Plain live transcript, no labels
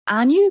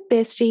Our new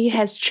bestie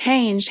has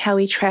changed how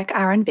we track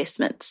our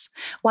investments.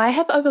 Why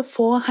have over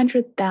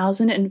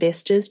 400,000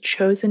 investors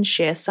chosen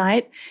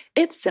ShareSite?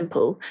 It's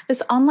simple.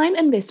 This online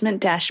investment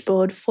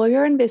dashboard for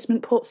your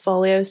investment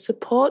portfolio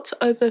supports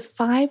over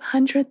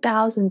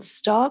 500,000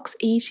 stocks,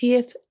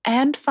 ETFs,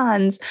 and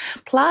funds,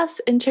 plus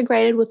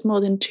integrated with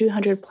more than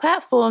 200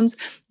 platforms,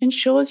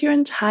 ensures your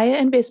entire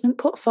investment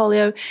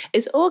portfolio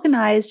is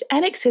organized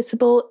and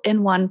accessible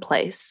in one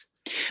place.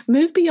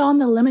 Move beyond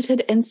the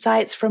limited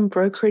insights from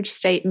brokerage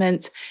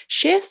statements.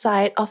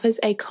 ShareSite offers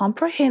a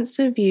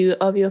comprehensive view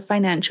of your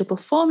financial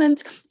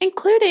performance,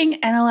 including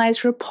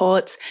analyzed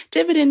reports,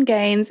 dividend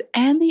gains,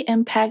 and the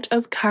impact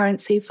of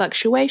currency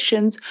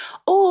fluctuations,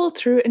 all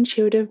through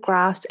intuitive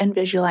graphs and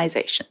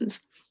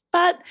visualizations.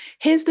 But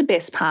here's the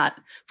best part.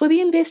 For the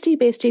investy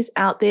besties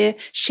out there,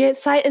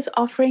 ShareSite is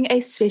offering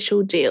a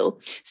special deal.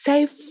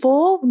 Save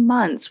 4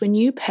 months when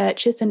you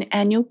purchase an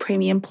annual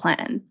premium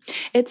plan.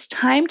 It's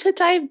time to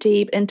dive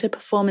deep into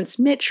performance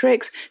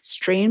metrics,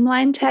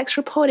 streamline tax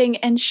reporting,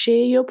 and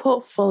share your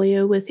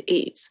portfolio with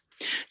ease.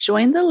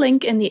 Join the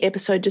link in the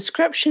episode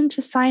description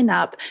to sign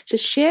up to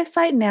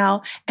ShareSite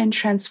now and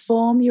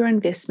transform your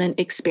investment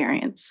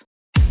experience.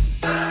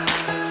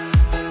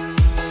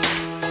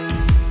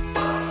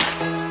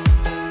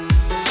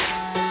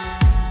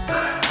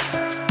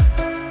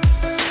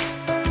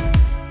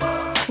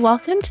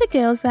 Welcome to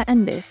Girls That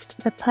Invest,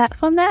 the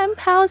platform that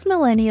empowers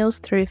millennials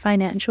through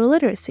financial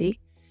literacy.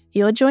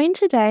 You're joined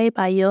today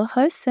by your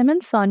hosts Sim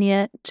and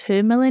Sonia,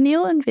 two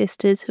millennial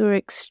investors who are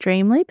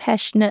extremely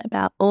passionate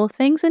about all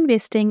things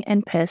investing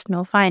and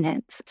personal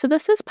finance. So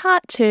this is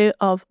part 2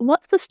 of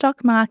What's the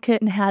Stock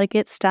Market and How to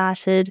Get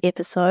Started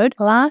episode.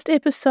 Last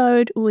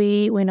episode,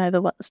 we went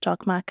over what the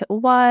stock market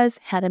was,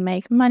 how to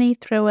make money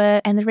through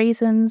it, and the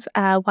reasons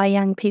why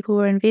young people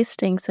were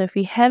investing. So if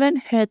you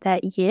haven't heard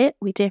that yet,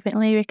 we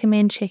definitely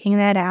recommend checking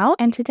that out.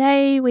 And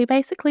today, we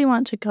basically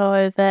want to go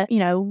over,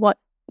 what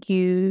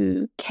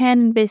you can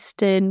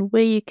invest in,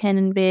 where you can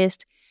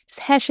invest, just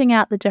hashing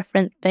out the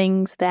different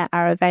things that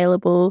are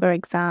available. For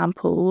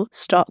example,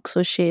 stocks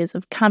or shares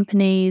of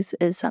companies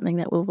is something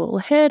that we've all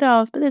heard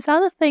of, but there's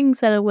other things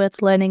that are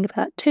worth learning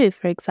about too.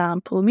 For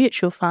example,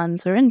 mutual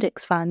funds or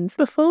index funds.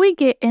 Before we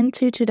get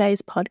into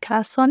today's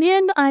podcast, Sonia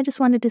and I just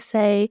wanted to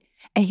say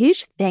a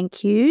huge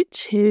thank you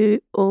to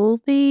all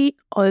the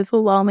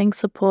overwhelming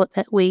support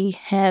that we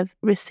have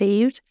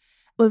received.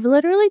 We've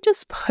literally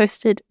just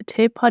posted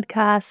 2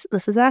 podcasts.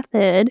 This is our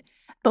 3rd,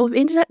 but we've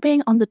ended up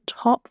being on the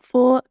top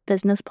 4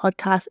 business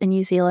podcasts in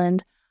New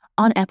Zealand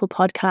on Apple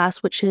Podcasts,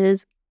 which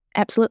is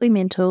absolutely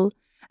mental.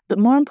 But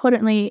more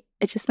importantly,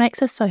 it just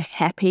makes us so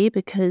happy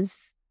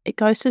because it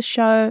goes to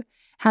show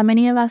how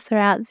many of us are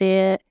out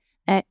there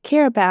that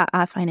care about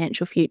our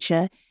financial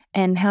future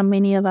and how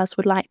many of us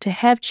would like to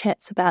have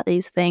chats about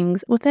these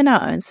things within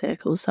our own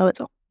circles. So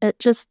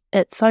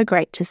it's so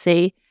great to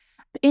see.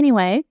 But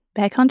anyway,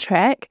 back on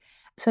track.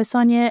 So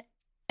Sonia,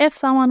 if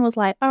someone was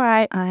like, all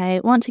right, I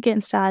want to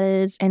get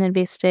started in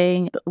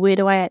investing, but where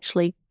do I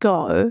actually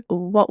go?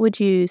 What would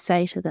you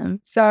say to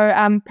them? So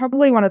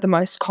probably one of the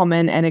most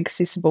common and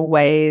accessible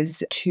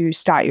ways to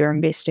start your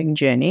investing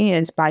journey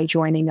is by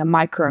joining a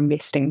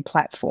micro-investing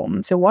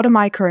platform. So what a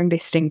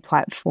micro-investing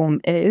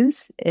platform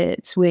is,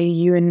 it's where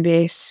you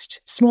invest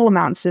small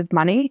amounts of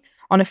money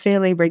on a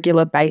fairly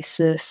regular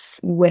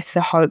basis with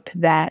the hope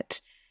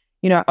that,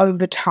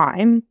 over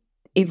time,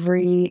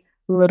 every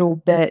little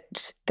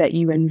bit that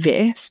you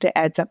invest, it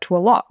adds up to a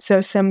lot. So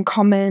some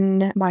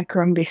common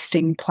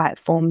micro-investing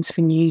platforms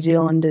for New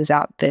Zealanders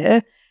out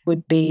there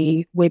would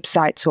be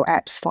websites or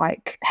apps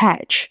like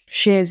Hatch,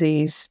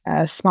 Sharesies,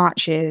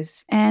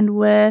 SmartShares. And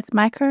with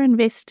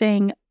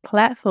micro-investing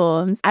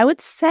platforms, I would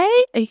say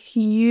a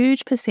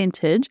huge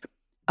percentage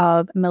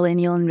of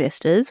millennial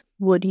investors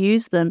would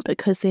use them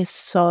because they're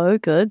so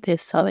good, they're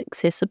so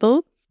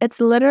accessible. It's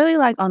literally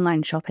like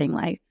online shopping.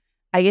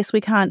 I guess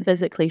we can't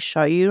physically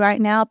show you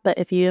right now, but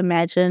if you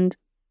imagined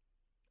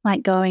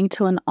going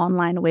to an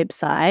online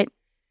website,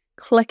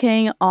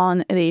 clicking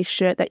on the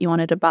shirt that you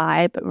wanted to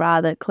buy, but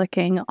rather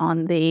clicking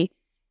on the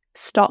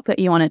stock that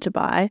you wanted to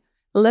buy,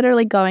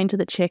 literally going to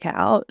the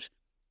checkout,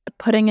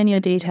 putting in your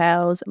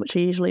details, which are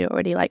usually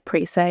already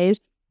pre-saved,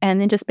 and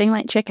then just being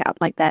checkout.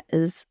 That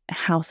is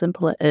how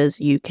simple it is.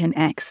 You can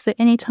access it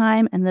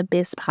anytime, and the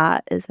best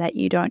part is that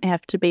you don't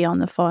have to be on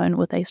the phone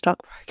with a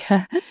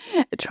stockbroker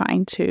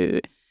trying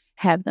to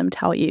have them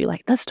tell you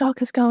the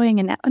stock is going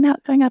and now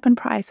it's going up in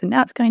price and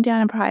now it's going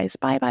down in price.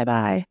 Buy.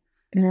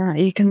 Yeah,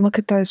 you can look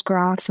at those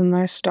graphs and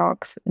those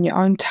stocks in your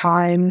own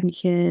time. You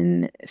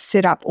can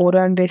set up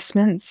auto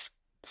investments.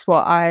 It's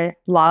what I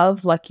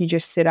love. You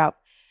just set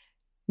up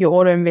your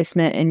auto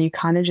investment and you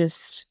kind of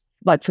just,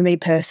 for me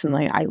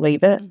personally, I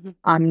leave it. Mm-hmm.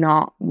 I'm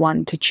not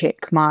one to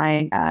check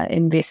my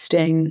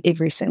investing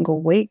every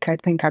single week. I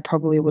think I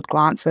probably would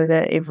glance at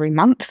it every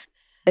month.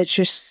 It's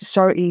just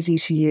so easy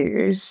to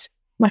use.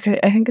 I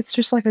think it's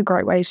just a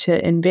great way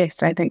to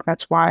invest. I think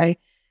that's why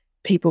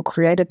people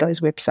created those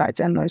websites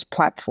and those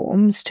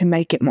platforms, to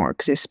make it more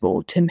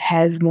accessible, to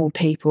have more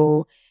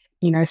people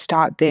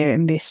start their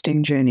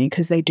investing journey,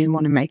 because they do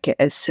want to make it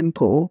as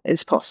simple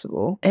as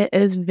possible. It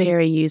is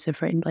very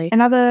user-friendly.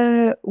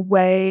 Another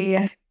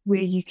way where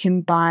you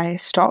can buy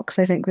stocks,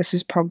 I think this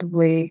is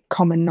probably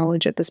common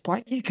knowledge at this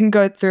point, you can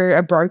go through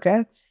a broker,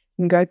 you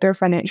can go through a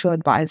financial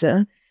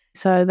advisor.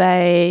 So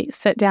they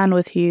sit down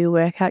with you,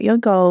 work out your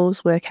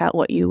goals, work out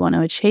what you want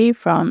to achieve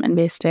from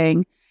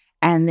investing,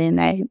 and then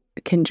they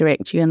can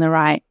direct you in the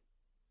right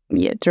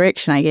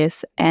direction, I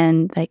guess,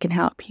 and they can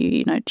help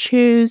you,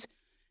 choose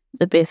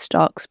the best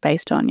stocks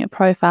based on your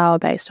profile,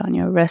 based on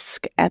your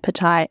risk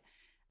appetite.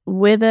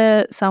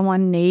 Whether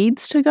someone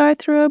needs to go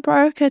through a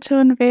broker to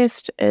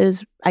invest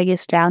is, I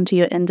guess, down to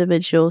your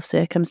individual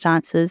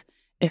circumstances.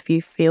 If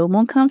you feel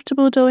more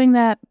comfortable doing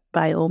that,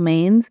 by all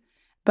means,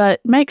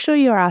 but make sure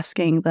you're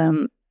asking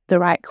them the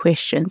right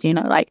questions,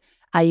 like,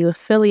 are you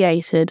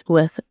affiliated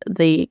with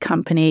the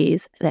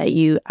companies that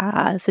you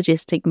are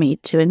suggesting me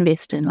to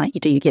invest in? Like,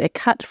 do you get a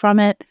cut from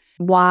it?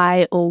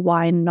 Why or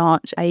why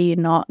not? Are you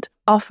not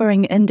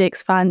offering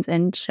index funds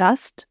and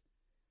just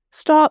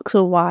stocks,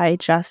 or why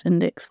just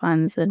index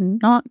funds and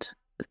not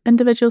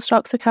individual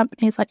stocks or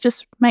companies? Like,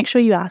 just make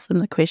sure you ask them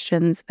the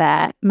questions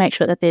that make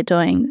sure that they're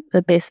doing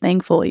the best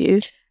thing for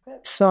you.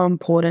 It's so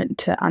important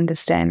to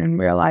understand and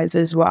realize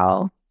as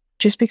well.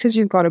 Just because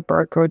you've got a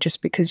broker or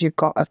just because you've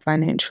got a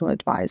financial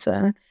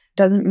advisor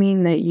doesn't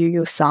mean that you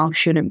yourself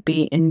shouldn't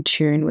be in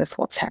tune with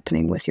what's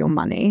happening with your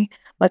money.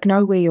 Like,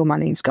 know where your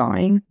money's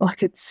going.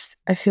 Like,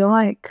 I feel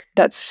like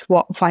that's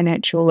what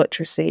financial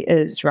literacy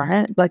is,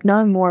 right? Like,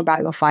 knowing more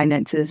about your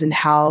finances and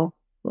how,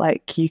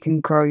 you can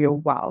grow your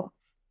wealth.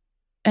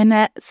 And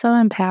that's so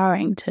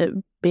empowering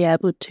to be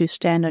able to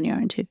stand on your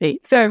own 2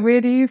 feet. So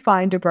where do you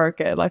find a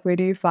broker? Like, where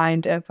do you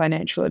find a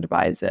financial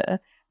advisor?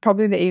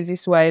 Probably the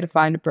easiest way to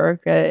find a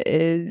broker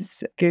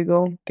is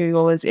Google.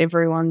 Google is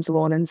everyone's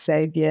Lord and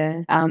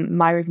Savior.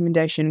 My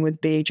recommendation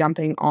would be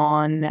jumping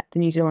on the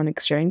New Zealand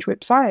Exchange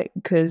website,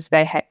 because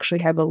they actually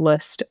have a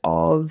list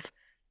of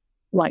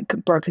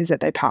brokers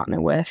that they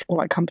partner with,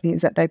 or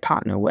companies that they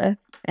partner with.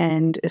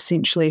 And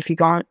essentially, if you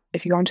go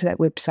onto that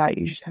website,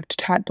 you just have to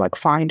type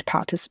find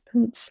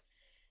participants.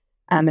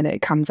 And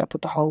it comes up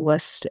with the whole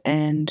list,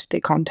 and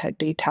their contact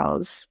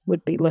details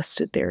would be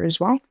listed there as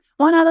well.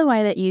 One other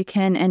way that you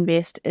can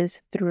invest is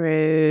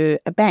through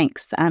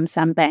banks.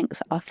 Some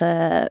banks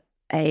offer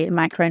a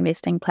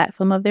micro-investing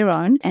platform of their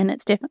own, and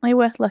it's definitely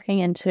worth looking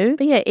into.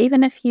 But yeah,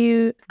 even if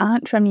you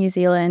aren't from New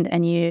Zealand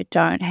and you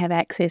don't have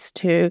access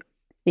to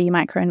the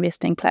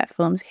micro-investing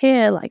platforms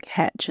here, like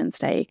Hatch and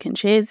Stake and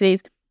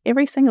Sharesies,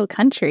 every single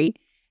country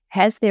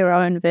has their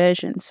own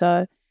version.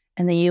 So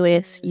in the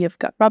US, you've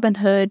got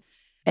Robinhood.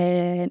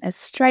 In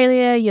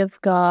Australia,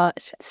 you've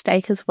got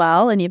Stake as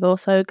well, and you've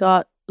also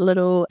got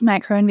little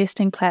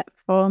micro-investing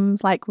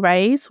platforms like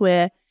Raise,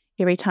 where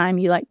every time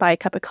you buy a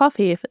cup of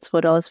coffee, if it's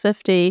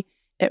 $4.50,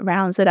 it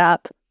rounds it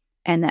up,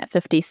 and that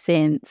 50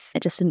 cents,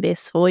 it just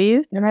invests for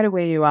you. No matter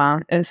where you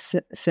are, as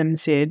Sim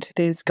said,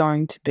 there's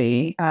going to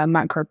be a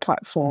micro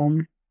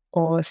platform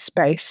or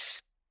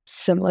space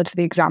similar to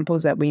the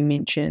examples that we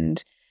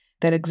mentioned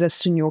that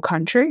exist in your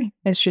country.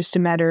 It's just a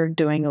matter of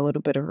doing a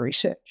little bit of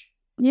research.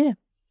 Yeah.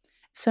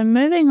 So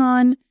moving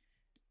on,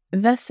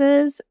 this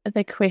is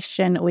the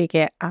question we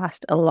get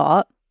asked a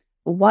lot.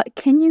 What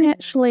can you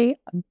actually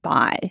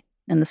buy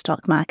in the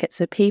stock market?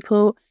 So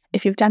people,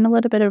 if you've done a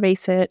little bit of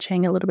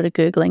researching, a little bit of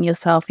Googling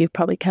yourself, you've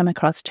probably come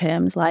across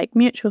terms like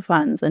mutual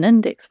funds and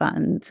index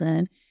funds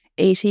and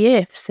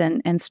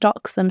ETFs and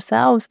stocks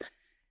themselves.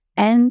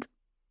 And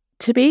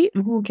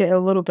we'll get a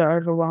little bit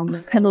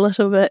overwhelming. A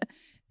little bit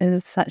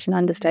is such an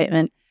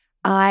understatement.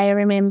 I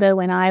remember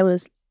when I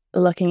was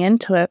looking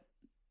into it,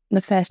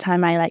 the first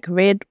time I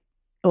read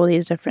all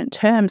these different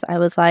terms, I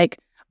was like,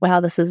 wow,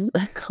 this is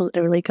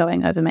literally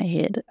going over my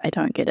head. I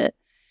don't get it.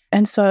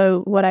 And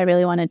so what I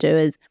really want to do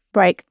is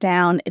break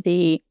down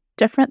the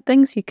different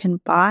things you can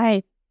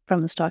buy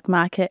from the stock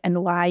market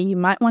and why you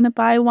might want to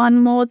buy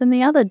one more than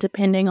the other,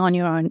 depending on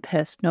your own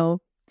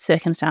personal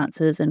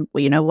circumstances and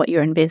what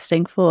you're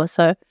investing for.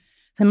 So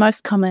the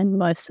most common,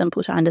 most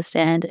simple to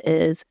understand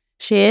is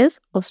shares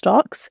or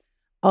stocks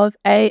of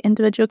a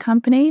individual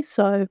company.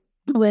 So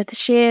with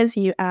shares,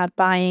 you are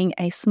buying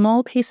a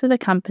small piece of a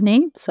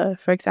company. So,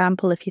 for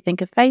example, if you think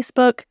of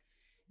Facebook,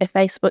 if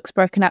Facebook's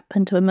broken up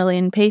into 1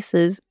 million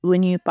pieces,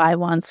 when you buy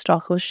one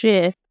stock or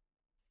share,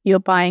 you're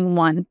buying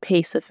one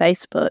piece of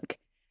Facebook.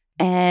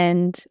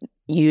 And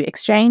you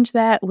exchange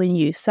that when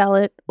you sell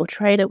it or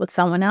trade it with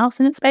someone else.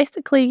 And it's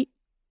basically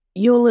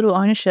your little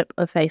ownership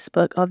of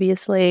Facebook.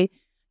 Obviously,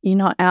 you're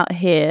not out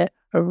here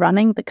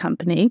running the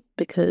company,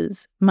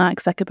 because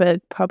Mark Zuckerberg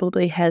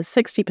probably has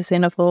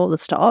 60% of all the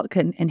stock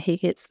and he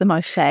gets the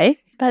most say.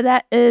 But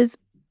that is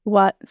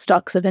what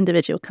stocks of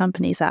individual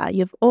companies are.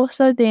 You've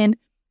also then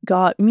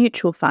got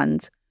mutual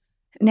funds.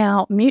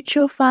 Now,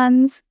 mutual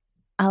funds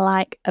are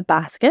like a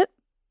basket.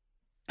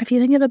 If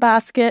you think of a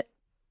basket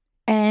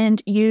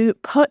and you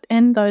put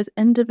in those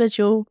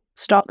individual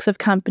stocks of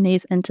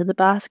companies into the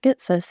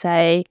basket, so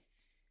say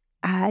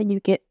you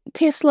get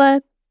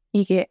Tesla,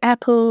 you get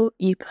Apple,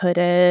 you put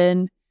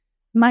in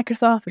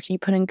Microsoft, or you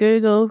put in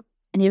Google,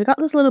 and you've got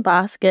this little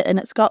basket and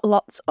it's got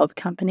lots of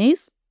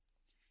companies.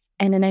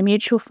 And in a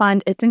mutual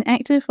fund, it's an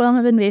active form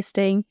of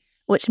investing,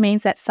 which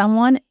means that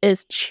someone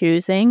is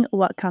choosing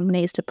what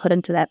companies to put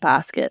into that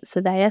basket.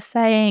 So they are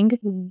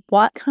saying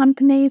what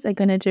companies are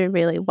going to do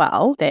really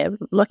well. They're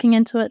looking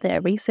into it,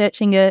 they're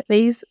researching it.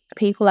 These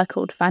people are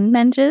called fund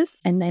managers,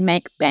 and they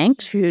make bank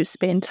to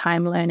spend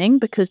time learning,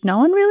 because no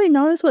one really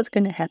knows what's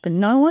going to happen.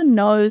 No one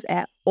knows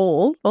at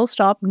all, full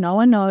stop. No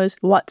one knows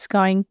what's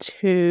going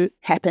to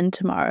happen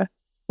tomorrow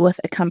with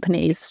a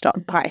company's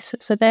stock price.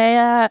 So they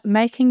are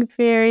making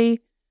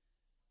very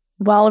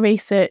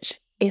well-researched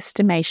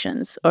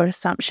estimations or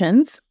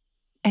assumptions,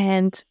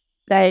 and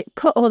they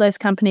put all those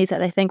companies that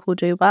they think will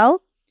do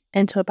well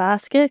into a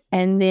basket,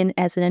 and then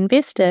as an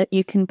investor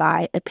you can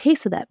buy a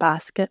piece of that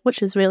basket,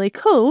 which is really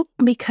cool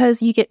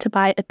because you get to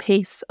buy a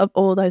piece of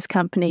all those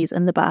companies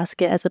in the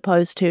basket as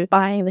opposed to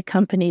buying the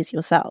companies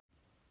yourself.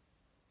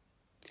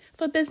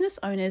 For business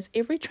owners,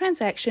 every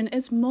transaction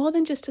is more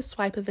than just a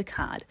swipe of a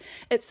card.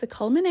 It's the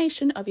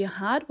culmination of your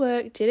hard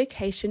work,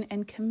 dedication,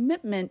 and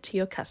commitment to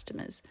your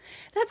customers.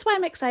 That's why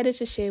I'm excited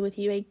to share with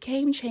you a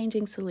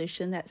game-changing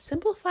solution that's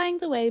simplifying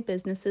the way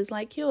businesses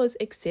like yours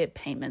accept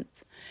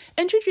payments.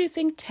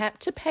 Introducing Tap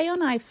to Pay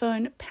on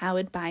iPhone,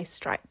 powered by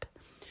Stripe.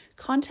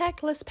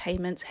 Contactless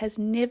payments has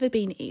never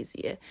been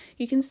easier.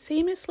 You can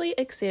seamlessly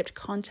accept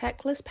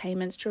contactless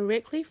payments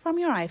directly from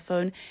your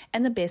iPhone,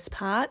 and the best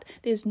part,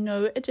 there's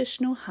no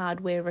additional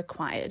hardware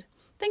required.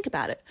 Think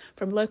about it.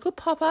 From local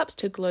pop-ups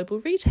to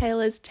global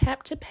retailers,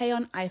 Tap to Pay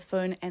on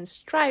iPhone and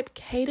Stripe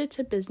cater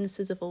to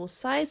businesses of all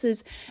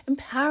sizes,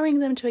 empowering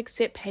them to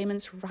accept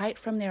payments right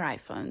from their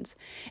iPhones.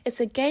 It's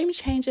a game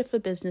changer for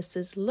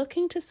businesses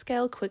looking to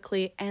scale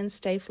quickly and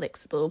stay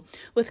flexible,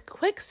 with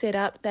quick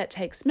setup that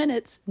takes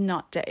minutes,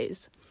 not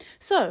days.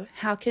 So,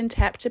 how can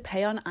Tap to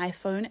Pay on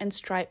iPhone and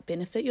Stripe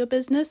benefit your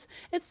business?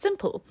 It's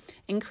simple.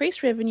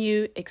 Increased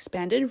revenue,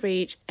 expanded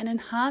reach, and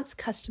enhanced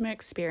customer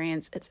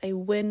experience. It's a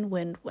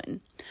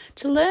win-win-win.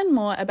 To learn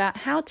more about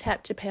how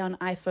Tap to Pay on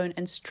iPhone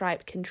and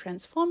Stripe can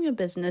transform your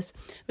business,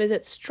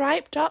 visit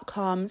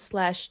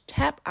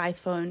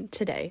stripe.com/tapiphone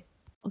today.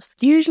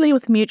 Usually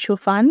with mutual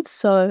funds,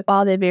 so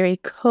while they're very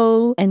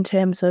cool in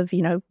terms of,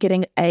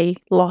 getting a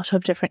lot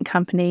of different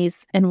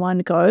companies in one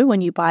go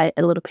when you buy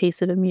a little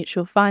piece of a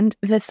mutual fund,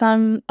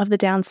 some of the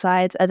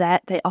downsides are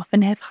that they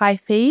often have high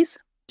fees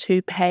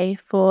to pay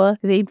for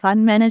the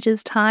fund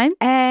manager's time,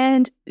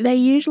 and they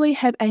usually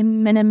have a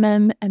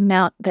minimum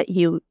amount that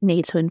you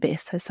need to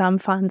invest. So some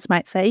funds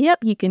might say, yep,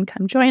 you can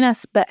come join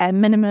us, but at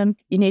minimum,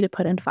 you need to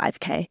put in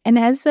 $5,000. And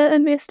as an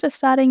investor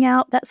starting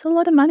out, that's a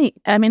lot of money.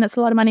 I mean, it's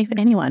a lot of money for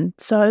anyone.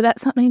 So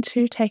that's something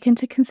to take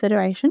into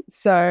consideration.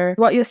 So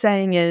what you're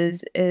saying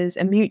is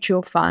a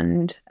mutual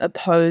fund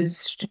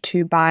opposed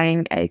to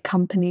buying a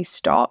company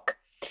stock,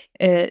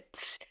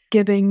 it's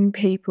giving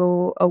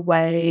people a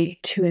way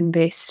to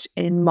invest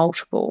in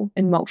multiple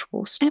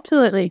stocks.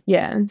 Absolutely.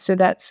 Yeah. So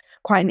that's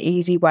quite an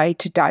easy way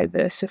to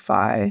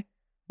diversify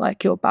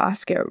your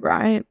basket,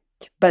 right?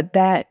 But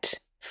that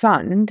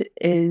fund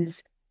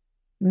is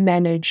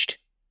managed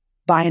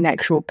by an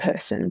actual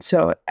person,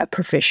 so a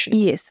professional.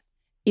 Yes,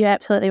 you're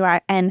absolutely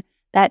right. And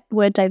that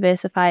word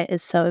diversify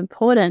is so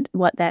important.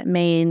 What that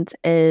means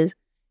is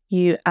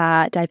you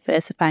are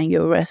diversifying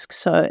your risk.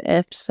 So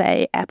if,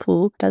 say,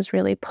 Apple does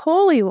really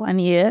poorly one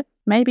year,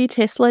 maybe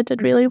Tesla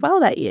did really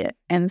well that year.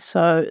 And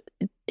so,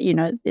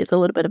 there's a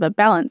little bit of a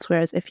balance.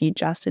 Whereas if you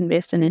just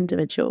invest in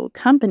individual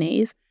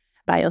companies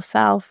by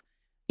yourself,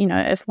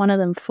 if one of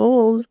them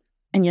falls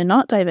and you're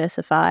not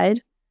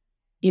diversified,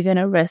 you're going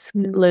to risk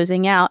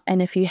losing out.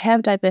 And if you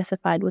have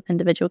diversified with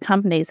individual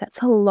companies,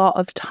 that's a lot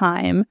of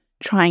time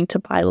trying to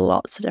buy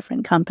lots of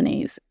different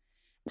companies.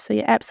 So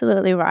you're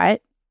absolutely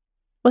right.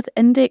 With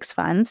index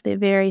funds, they're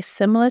very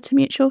similar to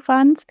mutual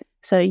funds.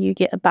 So you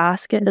get a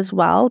basket as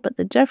well, but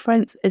the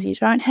difference is you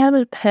don't have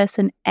a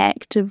person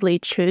actively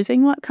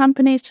choosing what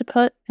companies to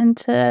put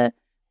into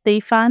the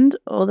fund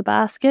or the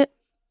basket.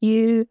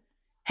 You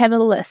have a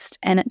list,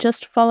 and it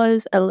just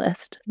follows a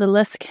list. The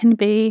list can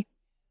be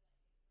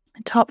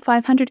top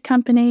 500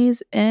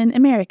 companies in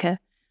America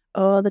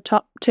or the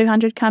top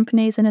 200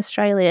 companies in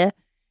Australia.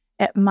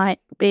 It might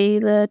be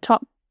the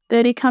top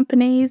 30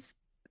 companies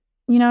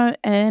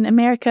in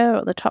America,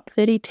 or the top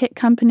 30 tech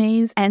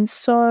companies. And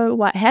so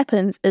what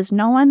happens is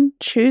no one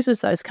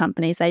chooses those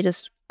companies. They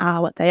just are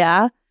what they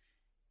are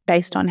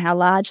based on how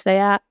large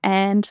they are.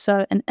 And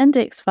so an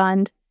index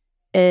fund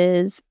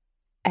is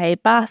a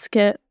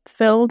basket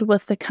filled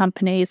with the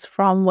companies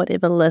from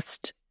whatever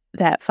list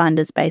that fund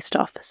is based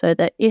off. So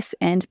the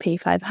S&P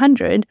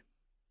 500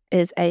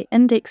 is an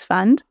index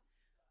fund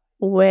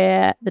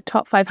where the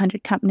top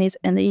 500 companies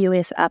in the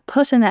US are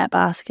put in that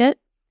basket.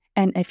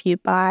 And if you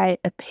buy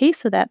a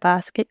piece of that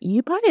basket,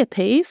 you buy a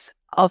piece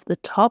of the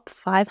top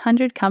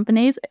 500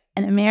 companies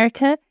in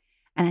America,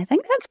 And I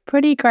think that's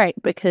pretty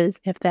great, because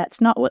if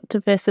that's not what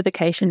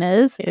diversification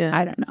is, Yeah.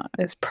 I don't know.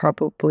 That's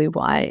probably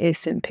why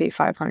S&P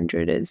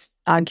 500 is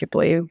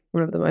arguably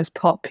one of the most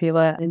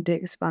popular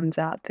index funds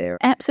out there.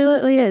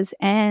 Absolutely is.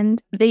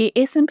 And the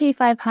S&P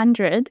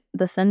 500,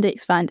 this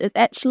index fund, is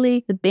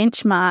actually the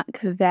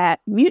benchmark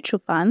that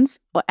mutual funds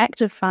or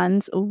active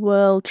funds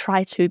will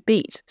try to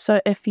beat. So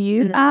if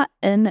you are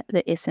in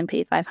the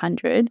S&P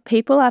 500,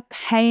 people are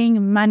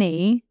paying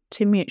money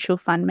to mutual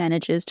fund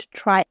managers to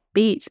try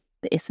beat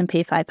the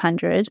S&P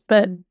 500,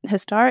 but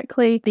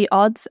historically the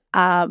odds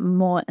are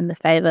more in the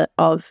favor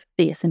of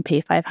the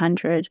S&P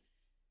 500.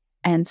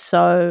 And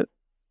so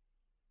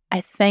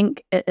I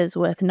think it is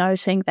worth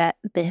noting that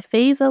their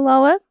fees are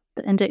lower,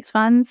 the index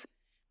funds.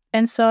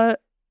 And so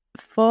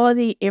for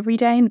the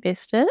everyday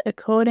investor,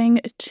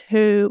 according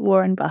to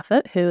Warren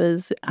Buffett, who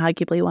is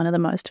arguably one of the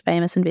most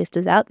famous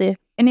investors out there,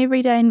 an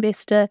everyday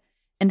investor,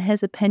 in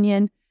his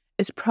opinion,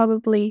 is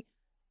probably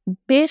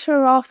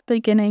better off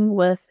beginning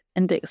with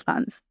index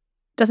funds.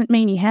 Doesn't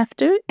mean you have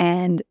to,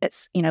 and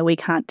it's, we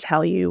can't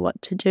tell you what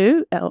to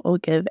do or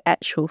give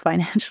actual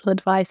financial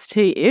advice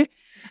to you,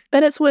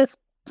 but it's worth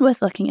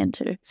looking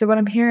into. So what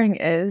I'm hearing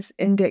is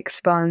index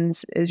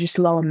funds is just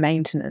lower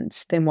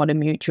maintenance than what a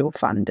mutual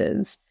fund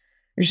is,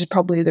 which is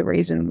probably the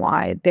reason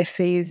why their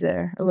fees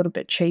are a little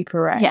bit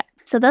cheaper, right? Yeah.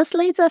 So this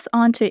leads us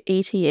on to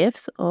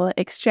ETFs, or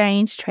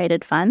exchange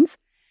traded funds.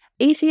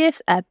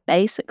 ETFs are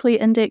basically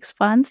index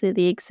funds. They're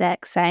the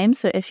exact same.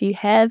 So if you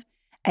have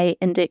a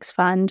index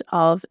fund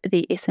of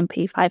the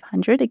S&P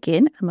 500,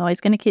 again, I'm always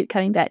going to keep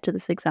coming back to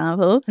this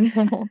example,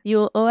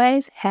 you'll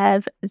always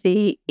have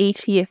the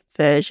ETF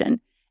version.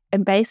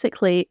 And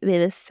basically,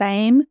 they're the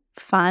same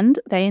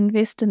fund. They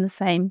invest in the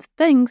same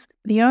things.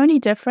 The only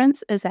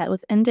difference is that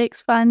with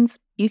index funds,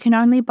 you can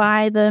only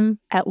buy them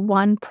at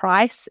one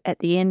price at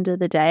the end of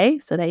the day,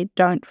 so they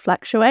don't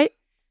fluctuate.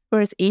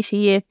 Whereas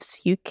ETFs,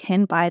 you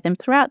can buy them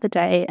throughout the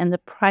day and the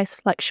price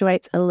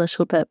fluctuates a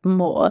little bit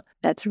more.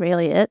 That's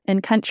really it. In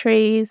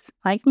countries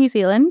like New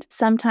Zealand,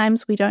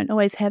 sometimes we don't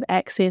always have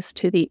access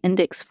to the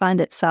index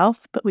fund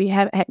itself, but we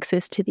have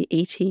access to the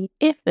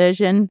ETF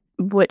version,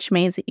 which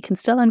means that you can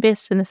still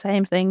invest in the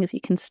same things.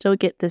 You can still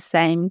get the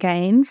same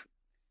gains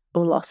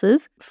or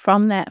losses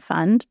from that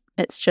fund.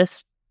 It's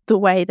just the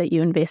way that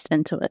you invest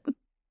into it.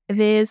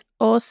 There's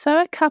also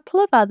a couple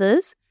of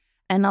others,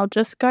 and I'll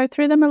just go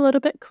through them a little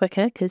bit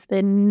quicker because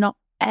they're not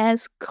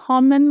as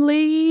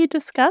commonly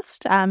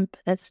discussed.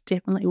 That's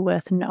definitely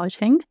worth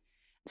noting.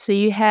 So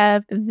you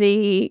have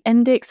the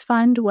index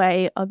fund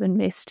way of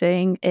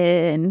investing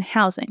in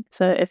housing.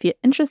 So if you're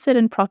interested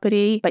in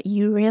property, but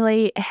you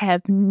really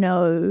have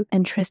no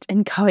interest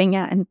in going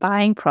out and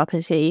buying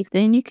property,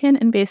 then you can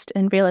invest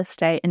in real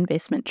estate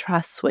investment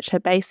trusts, which are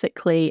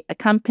basically a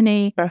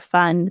company or a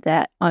fund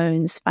that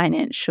owns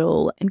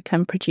financial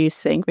income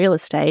producing real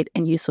estate,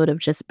 and you sort of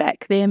just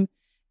back them,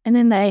 and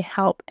then they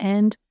help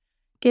and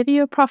give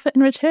you a profit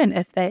in return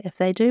if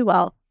they do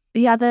well.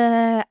 The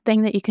other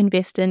thing that you can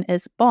invest in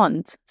is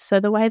bonds.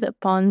 So the way that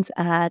bonds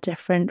are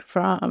different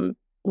from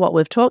what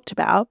we've talked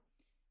about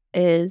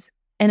is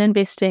in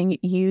investing,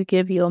 you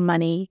give your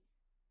money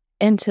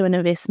into an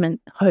investment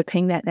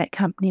hoping that that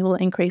company will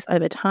increase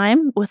over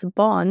time. With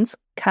bonds,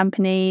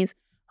 companies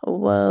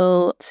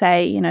will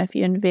say, if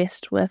you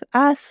invest with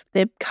us,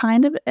 they're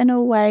kind of in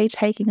a way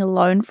taking a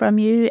loan from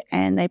you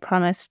and they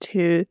promise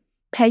to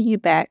pay you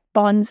back.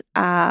 Bonds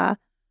are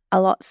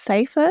a lot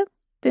safer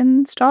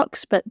than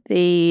stocks, but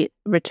the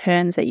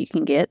returns that you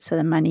can get, so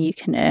the money you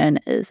can earn,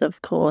 is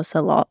of course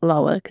a lot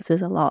lower because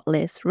there's a lot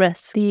less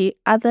risk. The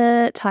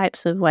other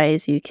types of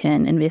ways you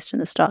can invest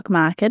in the stock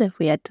market, if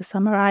we had to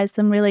summarize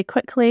them really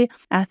quickly,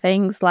 are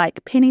things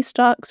like penny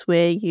stocks,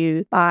 where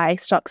you buy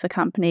stocks of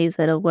companies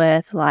that are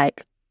worth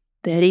like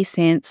 30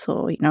 cents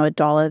or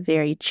 $1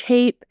 very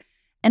cheap,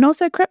 and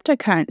also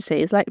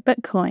cryptocurrencies like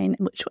Bitcoin,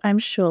 which I'm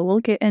sure we'll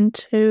get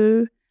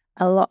into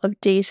a lot of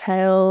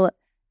detail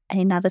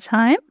another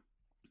time.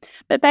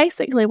 But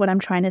basically what I'm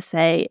trying to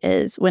say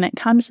is when it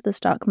comes to the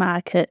stock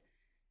market,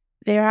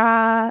 there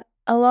are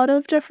a lot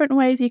of different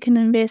ways you can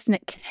invest, and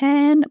it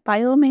can,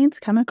 by all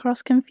means, come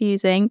across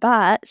confusing.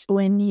 But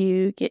when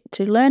you get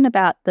to learn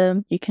about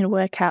them, you can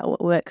work out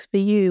what works for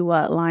you,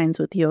 what aligns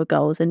with your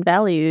goals and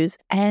values,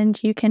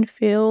 and you can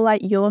feel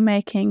like you're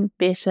making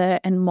better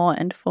and more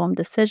informed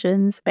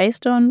decisions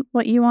based on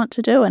what you want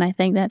to do. And I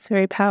think that's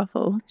very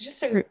powerful.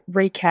 Just a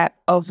recap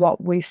of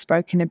what we've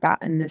spoken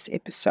about in this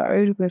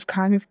episode. We've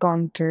kind of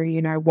gone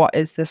through, what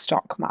is the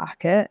stock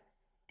market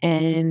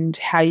and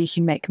how you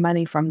can make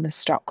money from the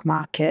stock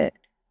market.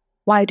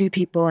 Why do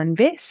people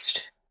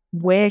invest?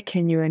 Where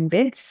can you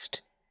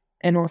invest?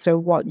 And also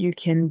what you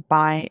can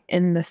buy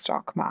in the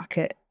stock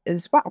market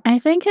as well. I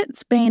think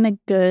it's been a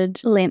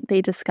good,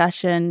 lengthy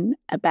discussion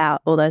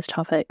about all those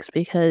topics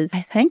because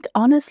I think,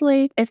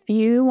 honestly, if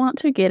you want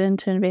to get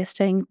into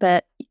investing,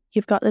 but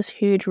you've got this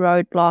huge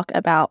roadblock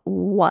about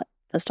what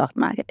the stock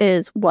market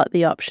is, what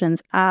the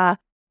options are,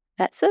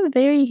 that's a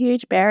very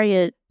huge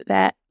barrier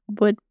that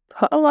would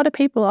put a lot of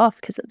people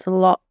off because it's a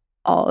lot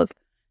of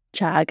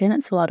jargon,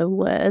 it's a lot of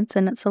words,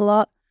 and it's a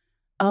lot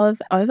of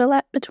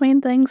overlap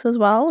between things as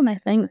well. And I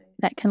think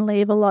that can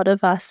leave a lot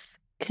of us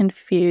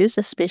confused,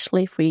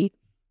 especially if we,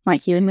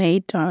 like you and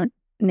me, don't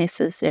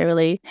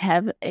necessarily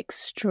have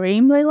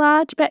extremely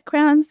large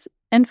backgrounds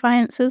in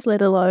finances,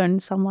 let alone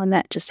someone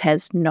that just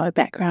has no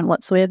background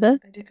whatsoever.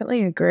 I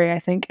definitely agree. I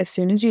think as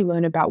soon as you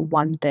learn about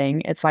one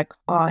thing, it's like,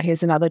 oh,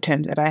 here's another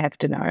term that I have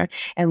to know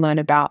and learn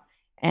about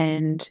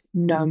and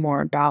know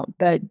more about.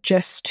 But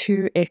just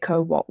to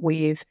echo what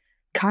we've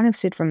kind of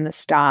said from the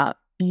start,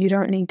 you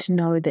don't need to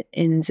know the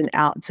ins and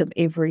outs of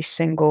every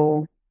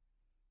single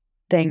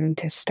thing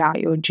to start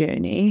your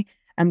journey.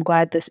 I'm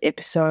glad this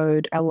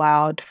episode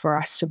allowed for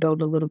us to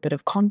build a little bit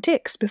of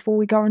context before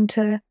we go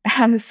into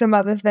some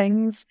other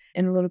things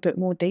in a little bit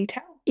more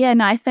detail. Yeah,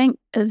 no, I think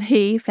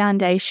the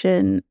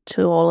foundation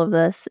to all of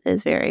this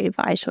is very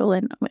vital,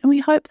 and we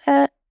hope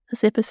that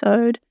this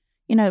episode,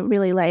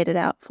 really laid it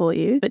out for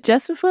you. But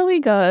just before we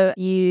go,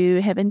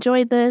 you have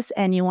enjoyed this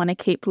and you want to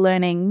keep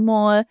learning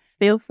more,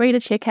 feel free to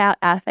check out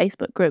our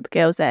Facebook group,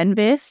 Girls That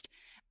Invest.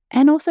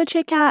 And also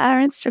check out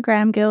our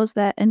Instagram, Girls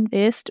That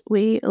Invest.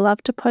 We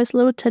love to post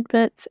little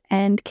tidbits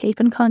and keep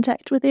in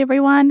contact with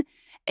everyone.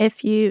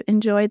 If you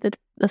enjoyed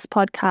this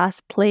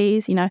podcast,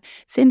 please,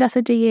 send us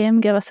a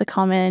DM, give us a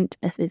comment.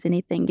 If there's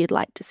anything you'd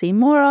like to see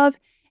more of,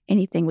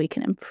 anything we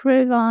can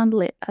improve on,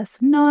 let us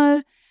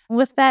know.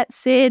 With that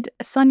said,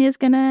 Sonia's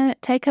going to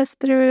take us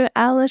through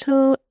our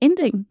little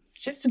ending.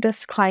 Just a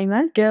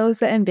disclaimer, Girls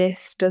That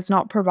Invest does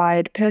not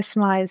provide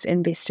personalized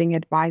investing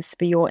advice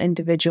for your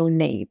individual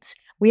needs.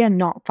 We are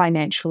not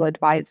financial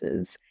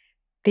advisors.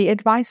 The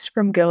advice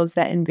from Girls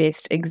That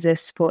Invest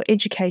exists for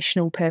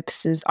educational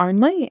purposes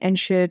only and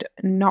should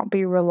not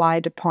be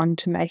relied upon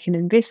to make an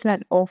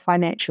investment or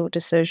financial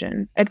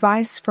decision.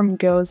 Advice from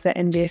Girls That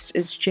Invest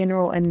is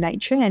general in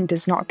nature and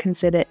does not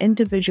consider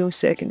individual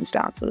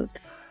circumstances.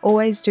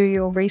 Always do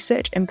your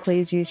research and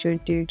please use your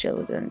due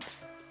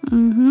diligence.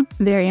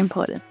 Very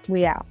important.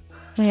 We out.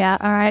 All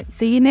right.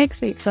 See you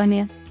next week,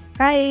 Sonia.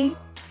 Bye.